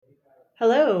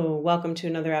Hello, welcome to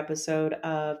another episode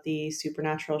of the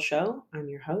Supernatural Show. I'm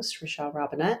your host, Rochelle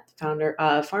Robinette, founder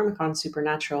of Pharmacon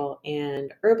Supernatural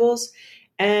and Herbals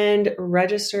and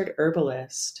registered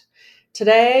herbalist.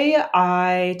 Today,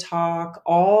 I talk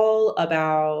all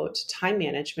about time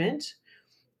management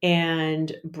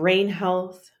and brain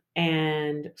health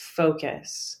and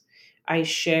focus. I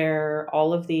share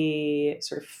all of the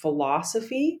sort of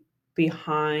philosophy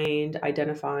behind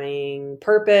identifying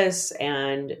purpose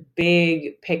and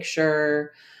big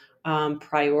picture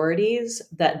priorities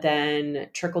that then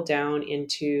trickle down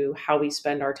into how we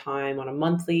spend our time on a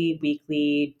monthly,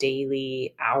 weekly,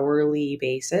 daily, hourly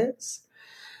basis.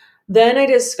 Then I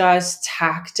discuss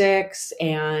tactics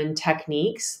and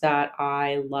techniques that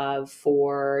I love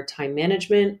for time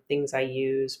management, things I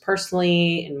use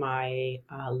personally in my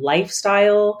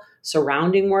lifestyle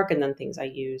surrounding work, and then things I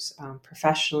use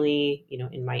professionally,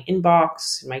 in my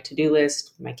inbox, in my to-do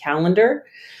list, my calendar.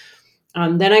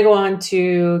 Then I go on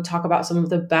to talk about some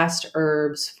of the best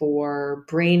herbs for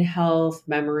brain health,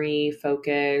 memory,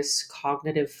 focus,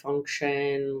 cognitive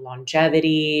function,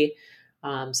 longevity,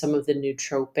 some of the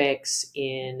nootropics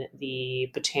in the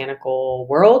botanical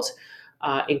world,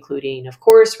 including, of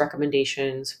course,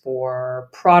 recommendations for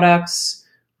products,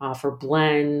 for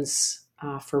blends,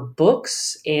 for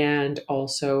books, and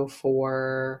also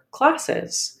for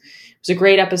classes. It was a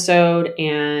great episode,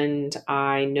 and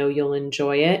I know you'll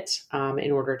enjoy it.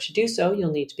 In order to do so,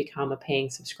 you'll need to become a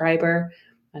paying subscriber.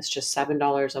 That's just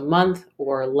 $7 a month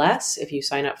or less if you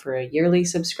sign up for a yearly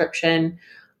subscription.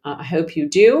 I hope you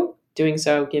do. Doing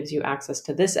so gives you access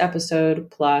to this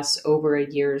episode, plus over a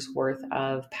year's worth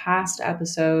of past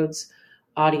episodes,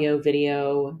 audio,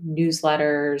 video,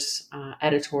 newsletters,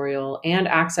 editorial, and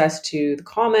access to the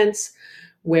comments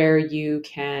where you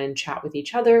can chat with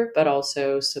each other, but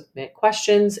also submit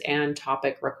questions and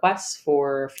topic requests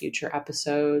for future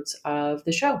episodes of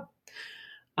the show.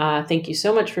 Thank you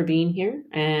so much for being here,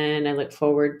 and I look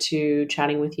forward to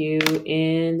chatting with you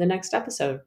in the next episode.